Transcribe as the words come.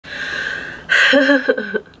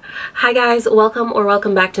Hi guys,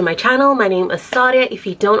 welcome back to my channel. My name is Saudia. If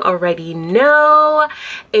you don't already know,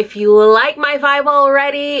 if you like my vibe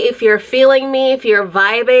already, if you're feeling me, if you're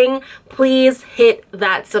vibing, please hit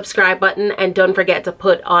that subscribe button and don't forget to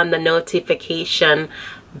put on the notification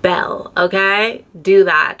bell. Okay, do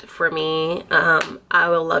that for me. I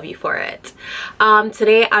will love you for it.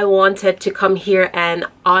 Today I wanted to come here and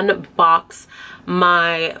unbox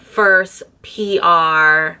my first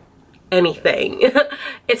PR anything.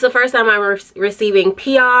 It's the first time I'm receiving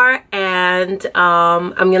PR, and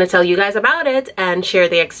I'm gonna tell you guys about it and share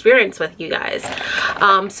the experience with you guys.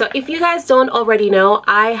 So if you guys don't already know,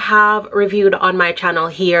 I have reviewed on my channel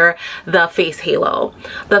here the Face Halo.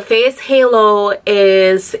 The Face Halo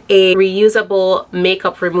is a reusable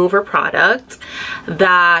makeup remover product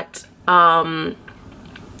that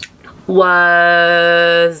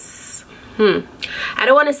was I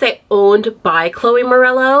don't want to say owned by Chloe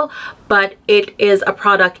Morello, but it is a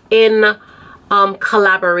product in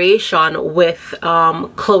collaboration with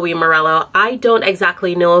Chloe Morello. I don't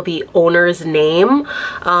exactly know the owner's name.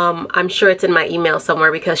 I'm sure it's in my email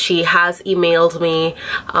somewhere because she has emailed me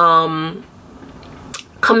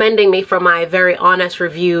commending me for my very honest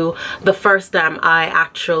review the first time I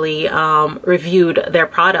actually reviewed their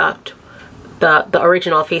product, the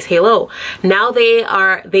original Face Halo. Now they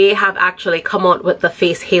have actually come out with the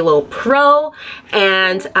Face Halo Pro,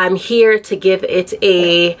 and I'm here to give it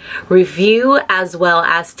a review as well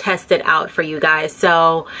as test it out for you guys.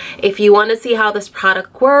 So if you want to see how this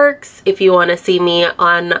product works, if you want to see me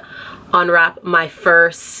unwrap my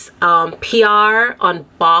first unwrap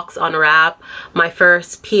my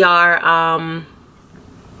first PR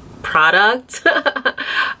product,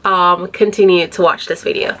 continue to watch this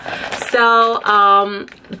video. So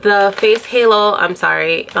the Face Halo, I'm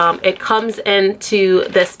sorry, it comes into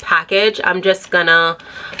this package. I'm just gonna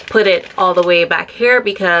put it all the way back here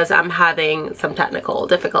because I'm having some technical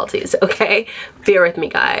difficulties. Okay, bear with me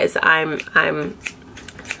guys.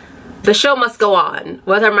 The show must go on.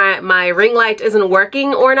 Whether my ring light isn't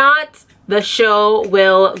working or not, the show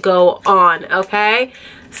will go on. Okay,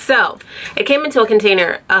 so it came into a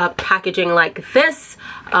container packaging like this.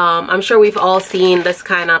 I'm sure we've all seen this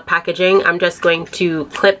kind of packaging. I'm just going to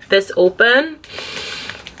clip this open.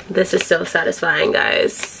 This is so satisfying,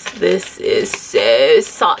 guys. This is so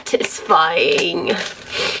satisfying.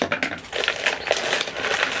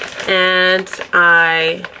 And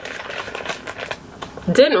I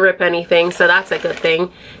didn't rip anything, so that's a good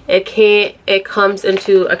thing. It comes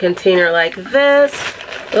into a container like this.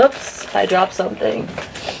 Oops, I dropped something.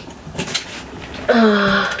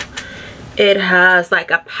 It has like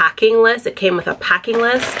a packing list. It came with a packing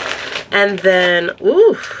list, and then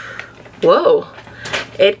whoa,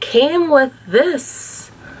 it came with this.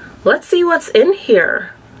 Let's see what's in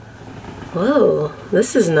here. Whoa,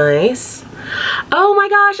 this is nice. Oh my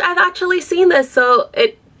gosh, I've actually seen this. So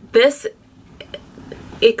it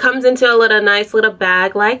comes into a nice little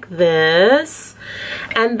bag like this,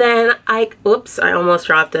 and then oops, I almost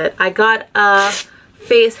dropped it. I got a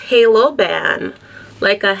Face Halo band,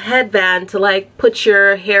 like a headband to like put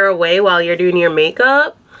your hair away while you're doing your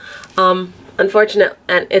makeup. Unfortunate,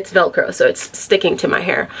 and it's Velcro, so it's sticking to my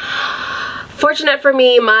hair. Fortunate for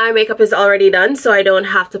me, my makeup is already done, so I don't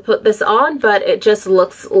have to put this on, but it just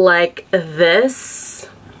looks like this.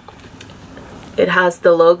 It has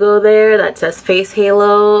the logo there that says Face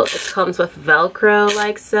Halo. It comes with Velcro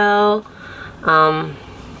like so.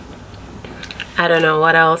 I don't know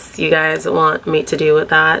what else you guys want me to do with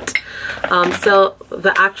that. So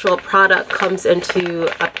the actual product comes into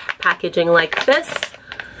a packaging like this.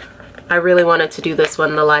 I really wanted to do this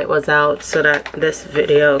when the light was out so that this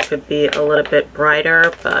video could be a little bit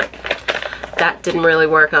brighter, but that didn't really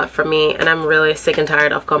work out for me, and I'm really sick and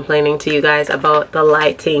tired of complaining to you guys about the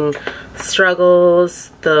lighting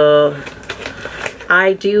struggles.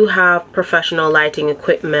 I do have professional lighting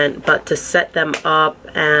equipment, but to set them up,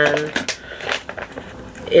 and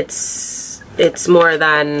it's more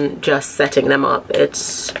than just setting them up.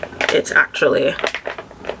 It's actually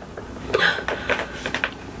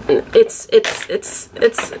it's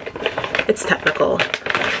technical.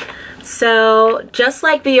 So just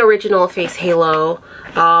like the original Face Halo,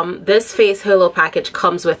 this Face Halo package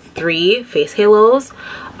comes with 3 Face Halos.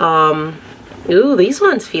 Ooh, these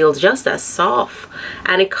ones feel just as soft,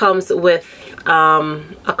 and it comes with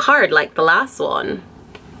a card like the last one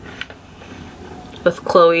with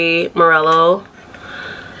Chloe Morello.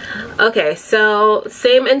 Okay, so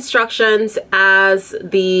same instructions as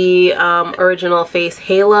the original Face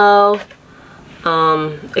Halo.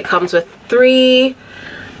 It comes with 3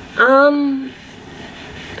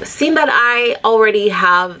 seeing that I already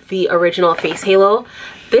have the original face halo,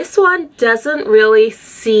 this one doesn't really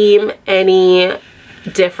seem any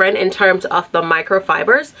different in terms of the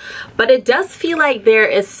microfibers, but it does feel like there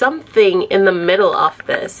is something in the middle of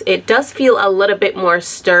this. It does feel a little bit more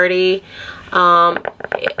sturdy.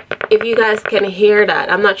 If you guys can hear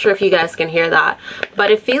that, I'm not sure if you guys can hear that, but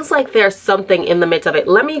it feels like there's something in the midst of it.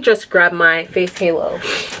 Let me just grab my face halo.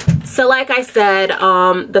 So like I said,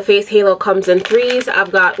 the face halo comes in 3s.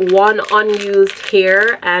 I've got 1 unused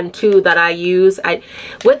here and 2 that I use.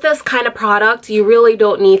 With this kind of product, you really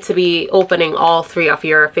don't need to be opening all 3 of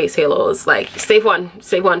your face halos. Like, save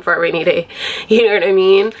one for a rainy day. You know what I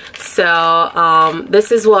mean? So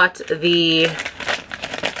this is what the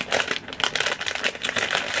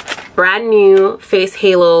brand new face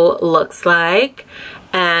halo looks like,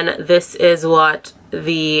 and this is what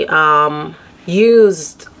the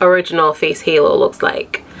used original face halo looks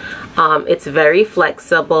like. It's very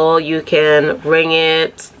flexible. You can ring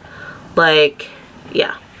it, like,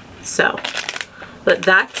 yeah. So but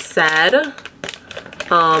that said,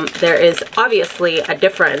 there is obviously a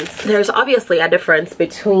difference. There's obviously a difference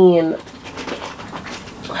between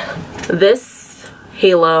this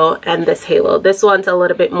halo and this halo. This one's a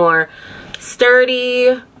little bit more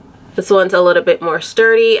sturdy. This one's a little bit more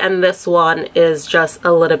sturdy, and this one is just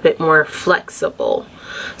a little bit more flexible.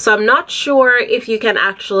 So I'm not sure if you can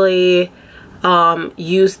actually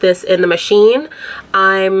use this in the machine.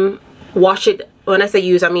 When I say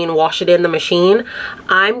use, I mean wash it in the machine.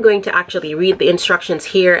 I'm going to actually read the instructions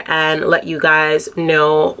here and let you guys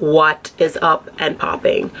know what is up and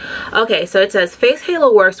popping. Okay, so it says face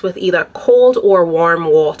halo works with either cold or warm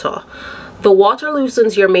water. The water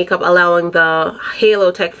loosens your makeup, allowing the halo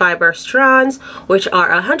tech fiber strands, which are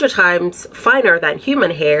 100 times finer than human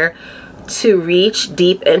hair, to reach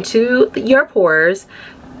deep into your pores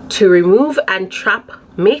to remove and trap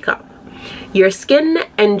makeup. Your skin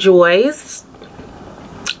enjoys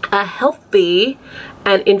a healthy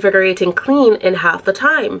and invigorating clean in half the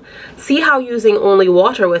time. See how using only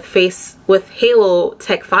water with halo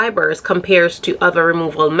tech fibers compares to other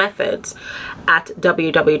removal methods at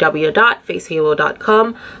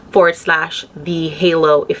www.facehalo.com/the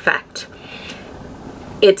halo effect.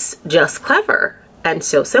 It's just clever and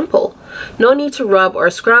so simple. No need to rub or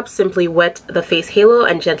scrub, simply wet the face halo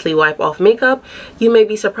and gently wipe off makeup. You may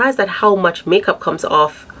be surprised at how much makeup comes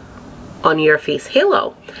off on your face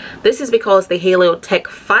halo. This is because the halo tech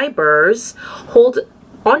fibers hold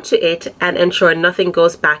onto it and ensure nothing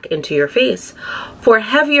goes back into your face. For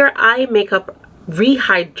heavier eye makeup,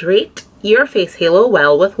 rehydrate your face halo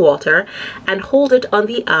well with water and hold it on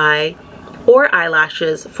the eye or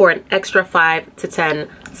eyelashes for an extra 5 to 10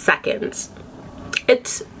 seconds.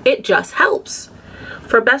 It just helps.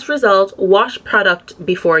 For best result, wash product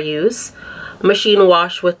before use. Machine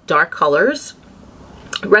wash with dark colors.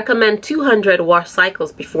 Recommend 200 wash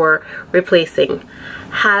cycles before replacing.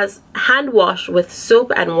 Has hand wash with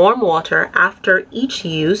soap and warm water after each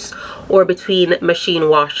use or between machine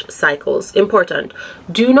wash cycles. Important,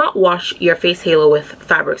 do not wash your face halo with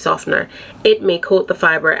fabric softener. It may coat the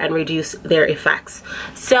fiber and reduce their effects.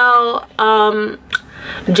 So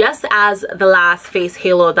just as the last face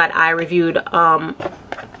halo that I reviewed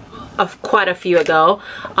quite a few ago,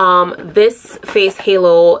 this face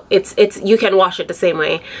halo, it's you can wash it the same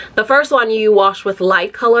way. The first one you wash with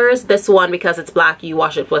light colors. This one, because it's black, you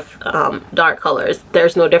wash it with dark colors.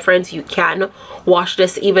 There's no difference. You can wash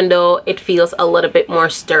this even though it feels a little bit more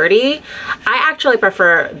sturdy. I actually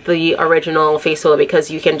prefer the original face halo because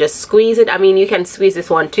you can just squeeze it. I mean, you can squeeze this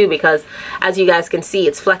one too because, as you guys can see,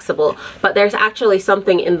 it's flexible, but there's actually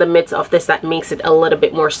something in the midst of this that makes it a little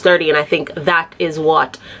bit more sturdy, and I think that is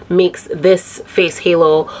what makes this face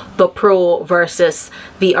halo the pro versus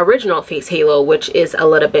the original face halo, which is a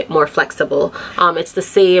little bit more flexible. It's the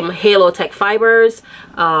same halo tech fibers.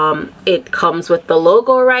 It comes with the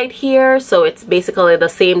logo right here, so it's basically the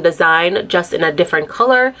same design, just in a different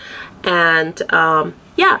color. And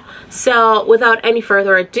yeah, so without any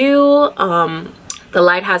further ado, the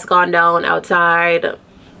light has gone down outside.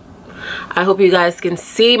 I hope you guys can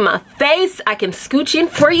see my face. I can scooch in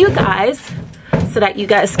for you guys so that you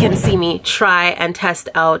guys can see me try and test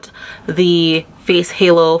out the face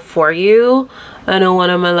halo for you. I know one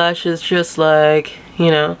of my lashes just like,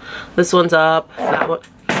 you know, this one's up, that one,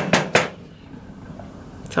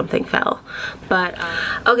 something fell. But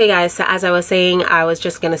okay guys, so as I was saying, I was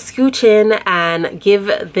just gonna scooch in and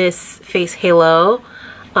give this face halo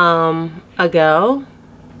a go,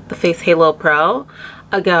 the face halo pro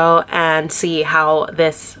a go, and see how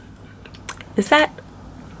this is.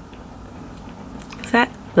 That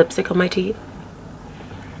lipstick on my teeth?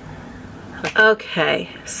 Okay,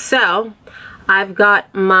 so I've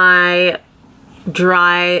got my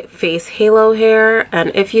dry face halo here,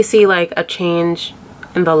 and if you see like a change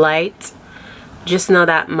in the light, just know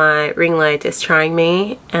that my ring light is trying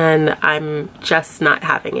me and I'm just not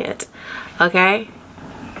having it. Okay,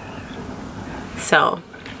 so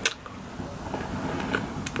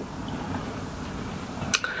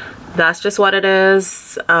that's just what it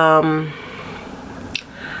is.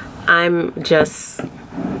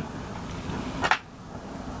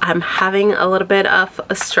 I'm having a little bit of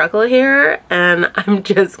a struggle here, and I'm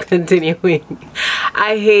just continuing.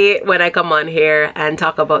 I hate when I come on here and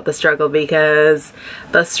talk about the struggle because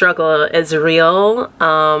the struggle is real.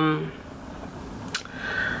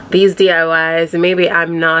 These DIYs, maybe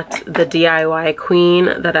I'm not the DIY queen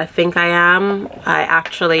that I think I am. I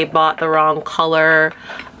actually bought the wrong color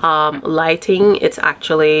lighting. It's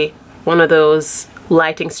actually one of those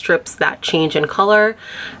lighting strips that change in color,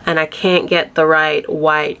 and I can't get the right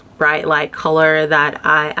white bright light color that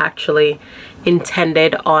I actually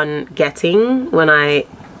intended on getting when I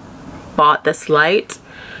bought this light,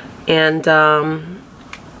 and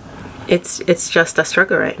it's just a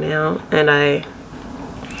struggle right now, and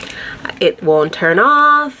it won't turn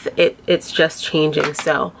off. It's just changing.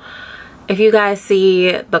 So if you guys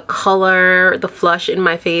see the color, the flush in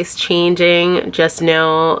my face changing, just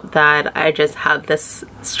know that I just have this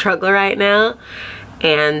struggle right now,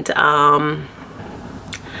 and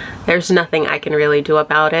there's nothing I can really do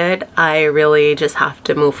about it. I really just have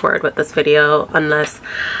to move forward with this video, unless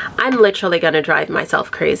I'm literally gonna drive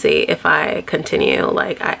myself crazy if I continue.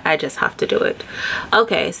 Like, I just have to do it.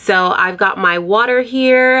 Okay, so I've got my water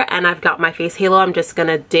here and I've got my face halo. I'm just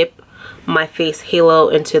gonna dip my face halo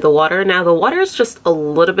into the water. Now the water is just a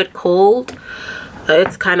little bit cold.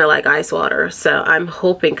 It's kind of like ice water, so I'm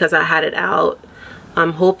hoping, because I had it out,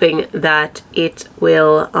 I'm hoping that it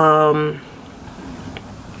will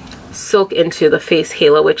soak into the face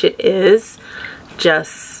halo, which it is,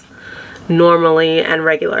 just normally and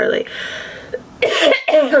regularly.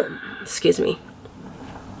 Excuse me.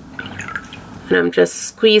 And I'm just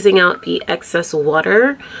squeezing out the excess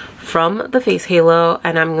water from the face halo,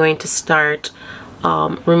 and I'm going to start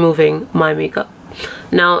removing my makeup.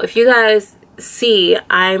 Now if you guys see,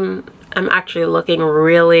 I'm actually looking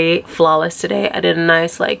really flawless today. I did a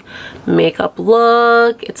nice like makeup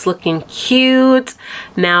look. It's looking cute.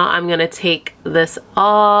 Now I'm gonna take this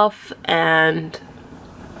off, and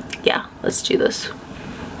yeah, let's do this.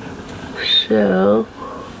 So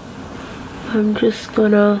I'm just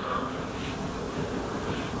gonna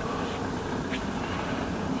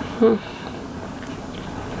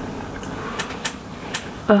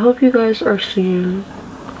I hope you guys are seeing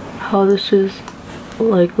how this is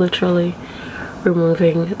like literally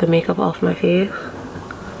removing the makeup off my face.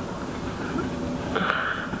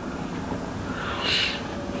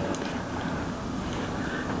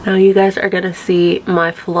 Now you guys are gonna see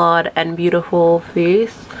my flawed and beautiful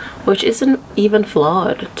face, which isn't even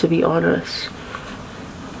flawed, to be honest.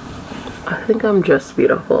 I think I'm just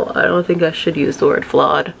beautiful. I don't think I should use the word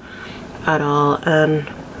flawed at all. And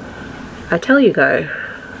I tell you guys,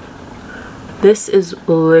 this is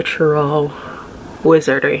literal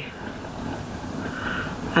wizardry.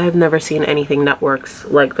 I've never seen anything that works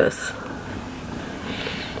like this.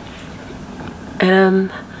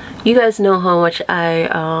 And you guys know how much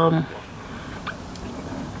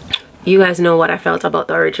you guys know what I felt about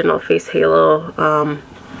the original face halo.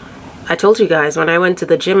 I told you guys when I went to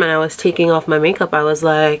the gym and I was taking off my makeup, I was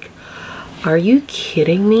like, are you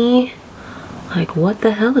kidding me? Like, what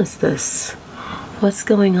the hell is this? What's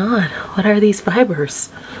going on? What are these fibers?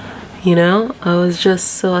 You know, I was just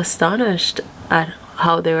so astonished at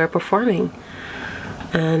how they were performing.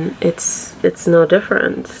 And it's no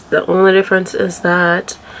different. The only difference is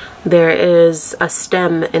that there is a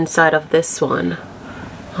stem inside of this one.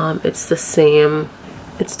 It's the same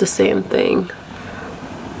thing.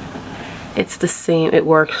 It's the same, it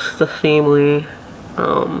works the same way.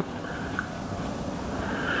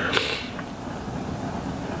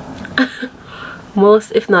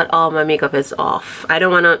 Most, if not all, my makeup is off. I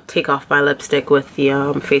don't want to take off my lipstick with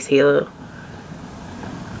the face halo.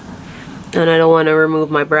 And I don't want to remove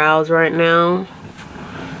my brows right now.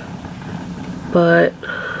 But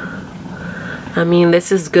I mean,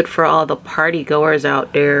 this is good for all the party goers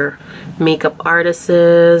out there, makeup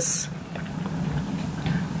artists.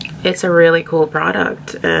 It's a really cool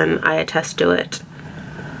product, and I attest to it.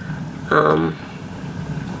 I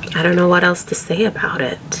don't know what else to say about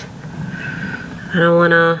it. I don't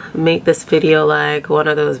want to make this video like one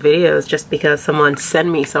of those videos just because someone sent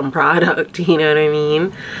me some product, you know what I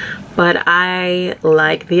mean? But I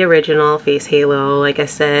like the original face halo. Like I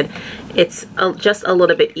said, it's just a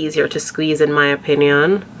little bit easier to squeeze in my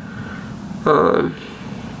opinion. I'm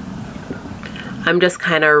just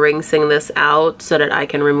kind of rinsing this out so that I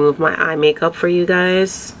can remove my eye makeup for you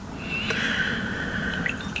guys.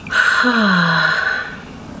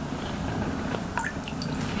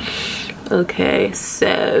 Okay,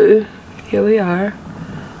 so here we are.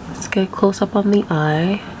 Let's get close up on the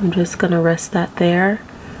eye. I'm just gonna rest that there.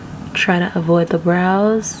 Try to avoid the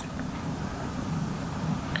brows.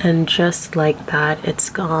 And just like that, it's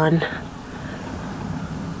gone.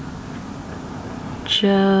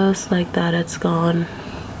 Just like that, it's gone.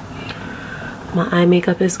 My eye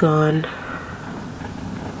makeup is gone.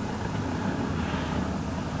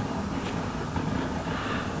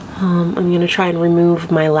 I'm gonna try and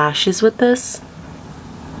remove my lashes with this.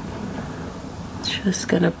 Just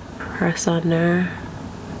gonna press on there.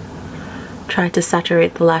 Try to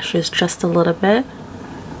saturate the lashes just a little bit.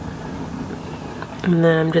 And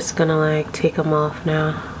then I'm just gonna like take them off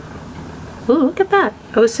now. Ooh, look at that.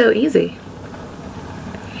 That was so easy.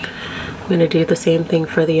 I'm gonna do the same thing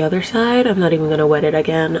for the other side. I'm not even gonna wet it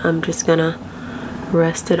again. I'm just gonna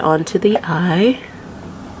rest it onto the eye.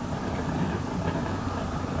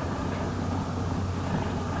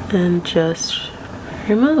 And just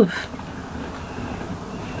remove.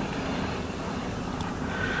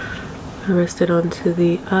 Rest it onto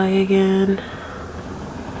the eye again.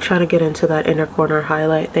 Trying to get into that inner corner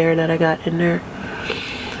highlight there that I got in there.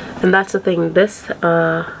 And that's the thing, this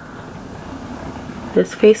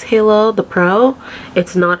face halo, the Pro,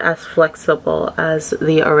 it's not as flexible as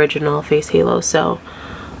the original face halo. So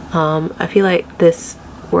I feel like this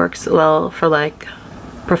works well for like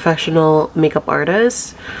professional makeup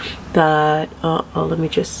artists that let me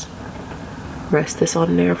just rest this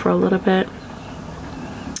on there for a little bit.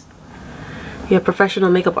 Yeah,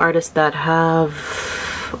 professional makeup artists that have,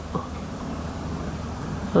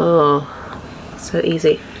 oh, so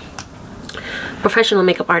easy. Professional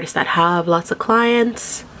makeup artists that have lots of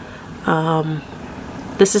clients.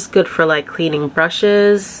 This is good for like cleaning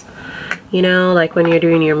brushes, you know, like when you're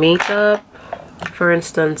doing your makeup. For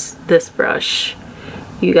instance, this brush,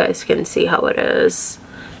 you guys can see how it is.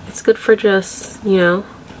 It's good for just, you know,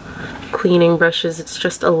 cleaning brushes. It's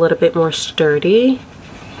just a little bit more sturdy.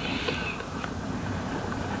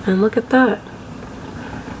 And look at that.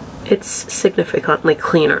 It's significantly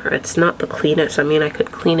cleaner. It's not the cleanest. I mean, I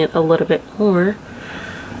could clean it a little bit more.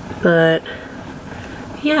 But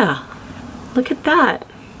yeah, look at that.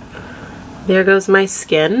 There goes my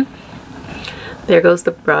skin. There goes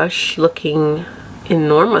the brush looking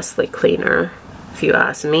enormously cleaner, if you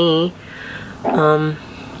ask me.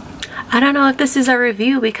 I don't know if this is a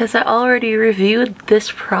review because I already reviewed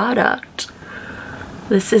this product.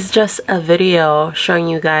 This is just a video showing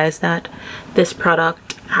you guys that this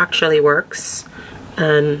product actually works,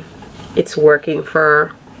 and it's working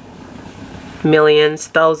for millions,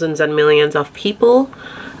 thousands and millions of people.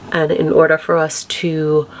 And in order for us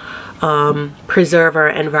to preserve our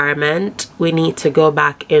environment, we need to go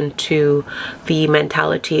back into the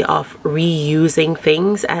mentality of reusing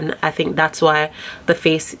things. And I think that's why the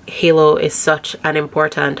face halo is such an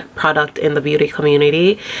important product in the beauty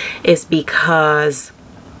community, is because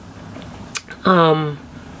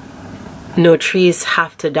no trees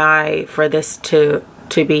have to die for this to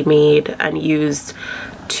be made and used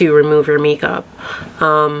to remove your makeup.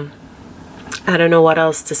 I don't know what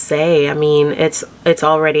else to say. I mean, it's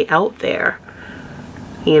already out there.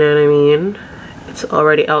 You know what I mean? It's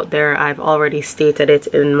already out there. I've already stated it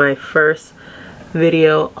in my first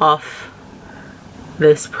video of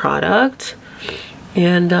this product.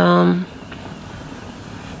 And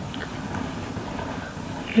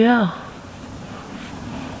yeah.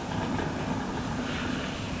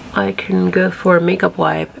 I can go for a makeup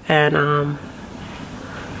wipe and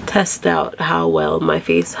test out how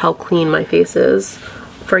clean my face is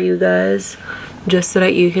for you guys, just so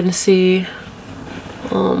that you can see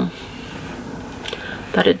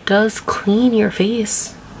that it does clean your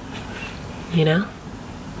face, you know?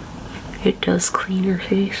 It does clean your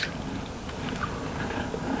face.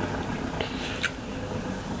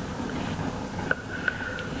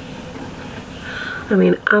 I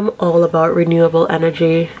mean, I'm all about renewable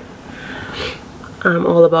energy. I'm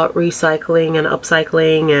all about recycling and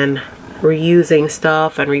upcycling and reusing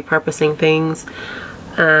stuff and repurposing things.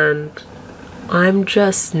 And I'm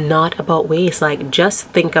just not about waste. Like, just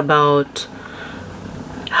think about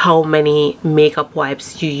how many makeup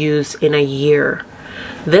wipes you use in a year.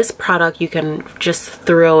 This product you can just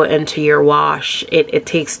throw into your wash. It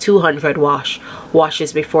takes 200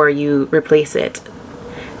 washes before you replace it.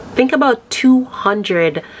 Think about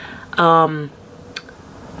 200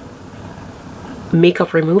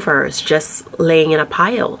 makeup removers just laying in a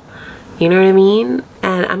pile. You know what I mean?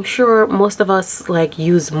 And I'm sure most of us like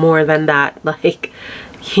use more than that. Like,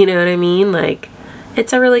 you know what I mean? Like,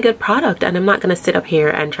 it's a really good product, and I'm not gonna sit up here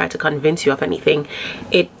and try to convince you of anything.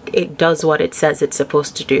 It does what it says it's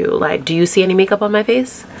supposed to do. Like, do you see any makeup on my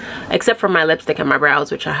face? Except for my lipstick and my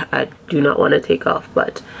brows, which I do not want to take off,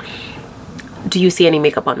 but do you see any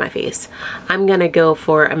makeup on my face? I'm gonna go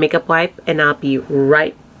for a makeup wipe and I'll be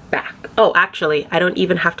right back. Oh, actually, I don't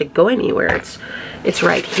even have to go anywhere. It's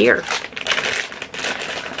right here.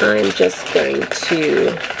 I'm just going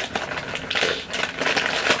to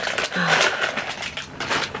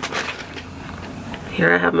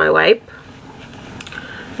here I have my wipe.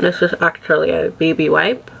 This is actually a baby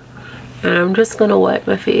wipe, and I'm just gonna wipe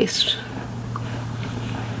my face.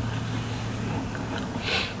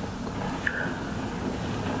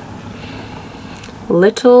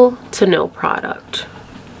 Little to no product.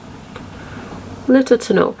 Little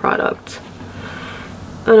to no product.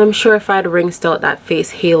 And I'm sure if I'd rinsed out that face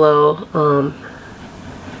halo,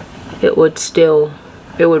 it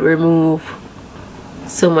would remove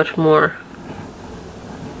so much more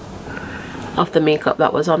of the makeup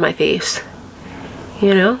that was on my face,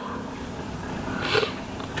 you know?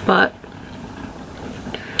 But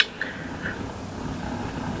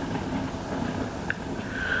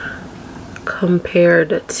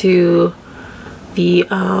compared to the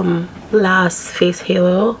last face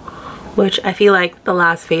halo, which I feel like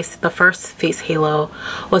the first face halo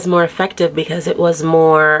was more effective because it was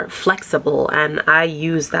more flexible, and I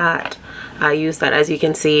use that. As you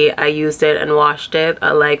can see, I used it and washed it.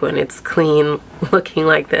 I like when it's clean looking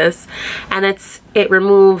like this, and I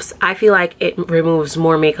feel like it removes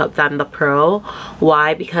more makeup than the Pro.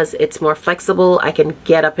 Why? Because it's more flexible. I can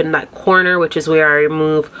get up in that corner, which is where I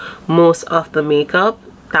remove most of the makeup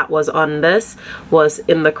that was on this, was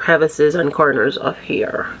in the crevices and corners of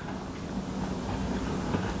here.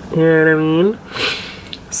 You know what I mean?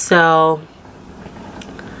 So,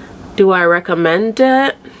 do I recommend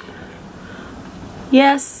it?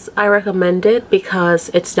 Yes, I recommend it because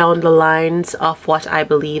it's down the lines of what I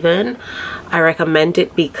believe in. I recommend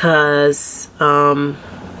it because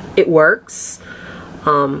it works.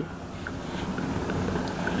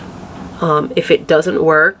 If it doesn't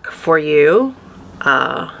work for you,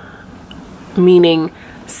 meaning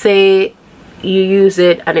say you use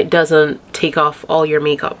it and it doesn't take off all your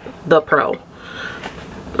makeup, the Pro,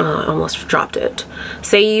 I almost dropped it.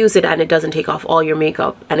 Say you use it and it doesn't take off all your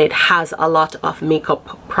makeup, and it has a lot of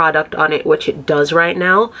makeup product on it, which it does right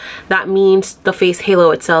now. That means the face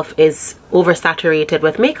halo itself is oversaturated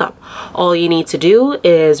with makeup. All you need to do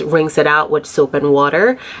is rinse it out with soap and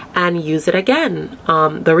water and use it again.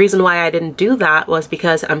 The reason why I didn't do that was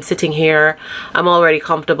because I'm sitting here, I'm already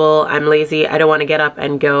comfortable, I'm lazy, I don't want to get up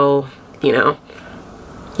and go, you know,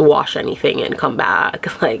 wash anything and come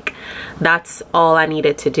back. Like, that's all I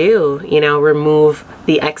needed to do, you know, remove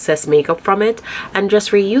the excess makeup from it and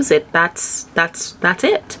just reuse it. That's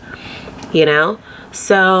it, you know.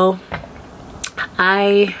 So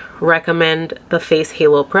I recommend the Face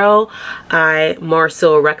Halo Pro. I more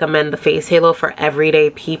so recommend the Face Halo for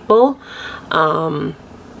everyday people. I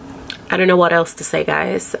don't know what else to say,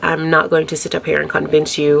 guys. I'm not going to sit up here and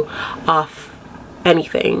convince you of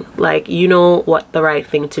anything. Like, you know what the right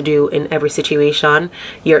thing to do in every situation.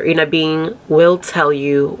 Your inner being will tell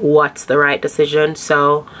you what's the right decision.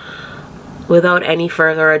 So without any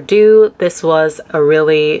further ado, this was a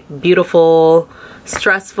really beautiful,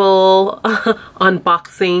 stressful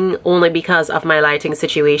unboxing only because of my lighting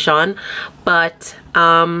situation. But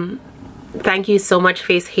thank you so much,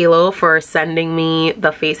 Face Halo, for sending me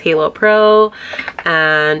the Face Halo Pro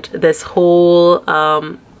and this whole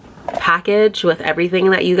package with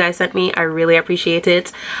everything that you guys sent me. I really appreciate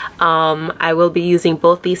it. I will be using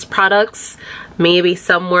both these products, maybe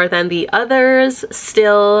some more than the others.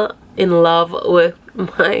 Still in love with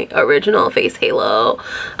my original Face Halo.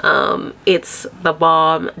 It's the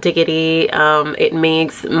bomb diggity. It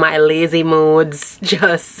makes my lazy moods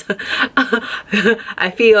just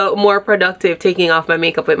I feel more productive taking off my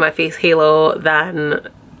makeup with my Face Halo than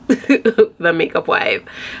the makeup wipe.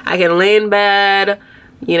 I can lay in bed,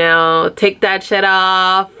 you know, take that shit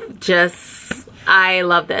off. Just, I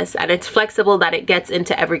love this, and it's flexible that it gets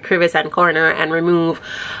into every crevice and corner and remove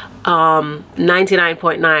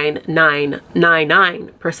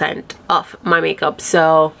 99.9999% of my makeup.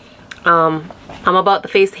 So I'm about the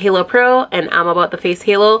Face Halo Pro, and I'm about the Face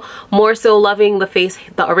Halo. More so loving the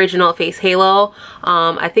original Face Halo.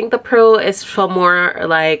 I think the Pro is for more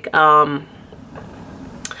like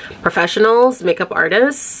professionals, makeup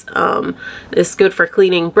artists. It's good for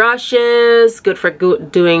cleaning brushes, good for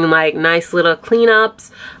doing like nice little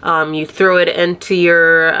cleanups. You throw it into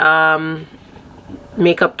your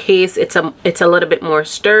makeup case. It's a little bit more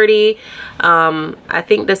sturdy. I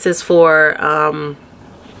think this is for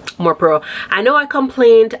more pro. I know I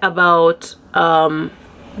complained about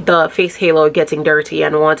the Face Halo getting dirty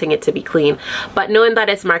and wanting it to be clean, but knowing that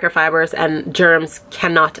it's microfibers and germs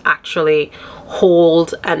cannot actually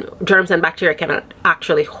hold, and germs and bacteria cannot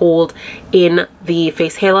actually hold in the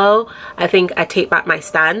Face Halo, I think I take back my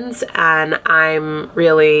stance, and I'm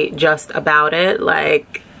really just about it.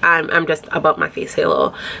 Like, I'm just about my Face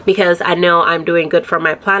Halo, because I know I'm doing good for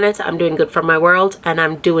my planet, I'm doing good for my world, and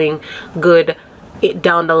I'm doing good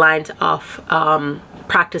down the lines of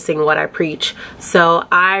practicing what I preach. So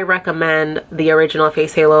I recommend the original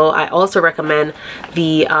Face Halo. I also recommend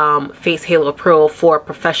the Face Halo Pro for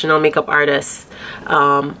professional makeup artists.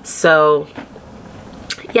 So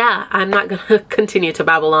yeah, I'm not gonna continue to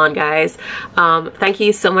babble on, guys. Thank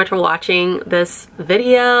you so much for watching this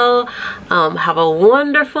video. Have a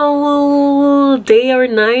wonderful day or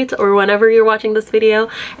night, or whenever you're watching this video,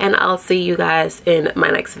 and I'll see you guys in my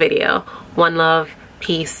next video. One love,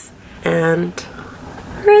 peace, and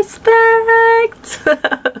respect.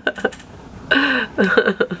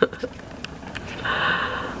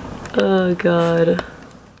 Oh God.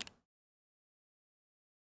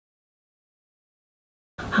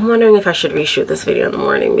 I'm wondering if I should reshoot this video in the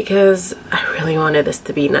morning, because I really wanted this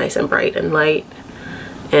to be nice and bright and light,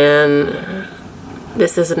 and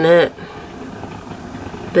this isn't it.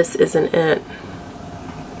 This isn't it.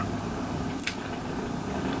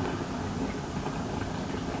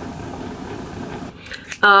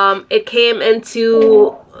 It came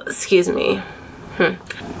into, excuse me. I'm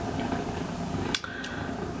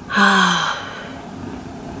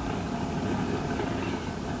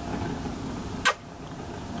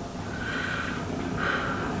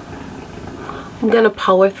gonna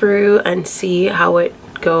power through and see how it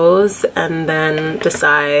goes, and then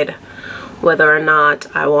decide whether or not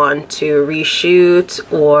I want to reshoot,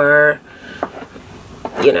 or,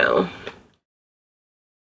 you know,